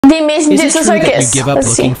They made Is it it to true that Circus. you give up Let's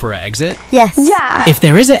looking see. for an exit? Yes. Yeah. If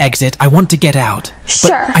there is an exit, I want to get out. Sure.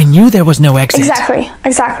 But I knew there was no exit.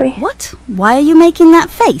 Exactly. What? Why are you making that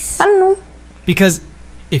face? I don't know. Because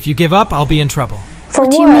if you give up, I'll be in trouble. For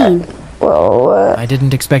What do you mean? Well, I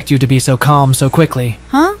didn't expect you to be so calm so quickly.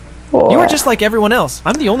 Huh? You are just like everyone else.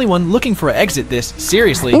 I'm the only one looking for an exit this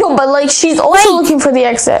seriously. no, but like she's also Wait. looking for the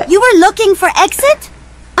exit. You were looking for exit?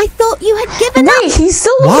 I thought you had given up. Wait, he's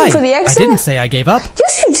still Why? looking for the I exit? didn't say I gave up.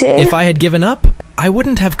 Yes, you did. If I had given up, I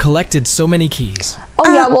wouldn't have collected so many keys.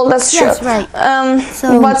 Oh yeah, well that's true. yes, right.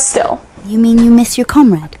 So, but still, You mean you miss your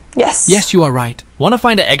comrade? yes. Yes, you are right. Want to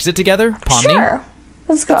find an exit together, Pomni? Sure.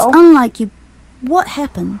 Let's go. Unlike you. What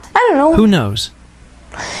happened? I don't know. Who knows?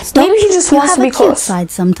 Maybe he just You wants have to be a cute close.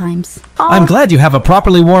 side sometimes. I'm glad you have a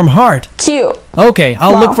properly warm heart. Cute. Okay,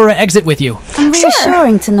 I'll Wow. look for an exit with you. I'm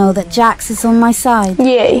reassuring to know that Jax is on my side.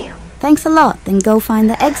 Yay. Thanks a lot. Then go find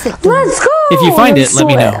the exit door. Let's go. If you find Let's it, let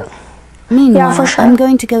me do know. Meanwhile, Yeah, for sure. I'm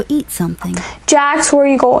going to go eat something. Jax, where are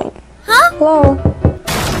you going? Huh? Hello.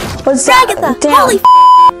 What's that? Agatha, Damn. holy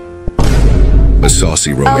A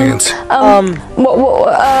saucy romance.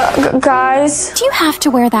 Guys. Do you have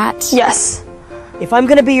to wear that? Yes. If I'm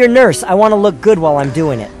gonna be your nurse, I want to look good while I'm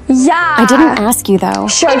doing it. Yeah. I didn't ask you though.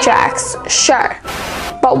 Sure, Jax. Sure.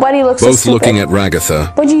 But why do you look so Both stupid? looking at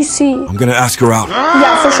Ragatha. What do you see? I'm gonna ask her out.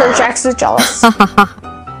 Yeah, for sure. Jax is jealous. I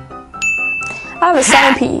have a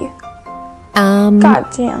centipede. God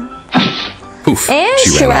damn. Poof. And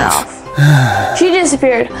she ran off. She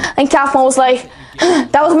disappeared. And Kaufman was like,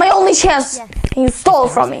 that was my only chance. And you stole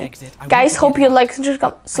it from me. Guys, hope you like,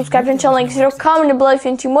 subscribe to the channel, consider commenting below if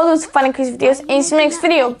you want to see more of those fun and crazy videos. And see you in the next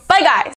video. Bye, guys.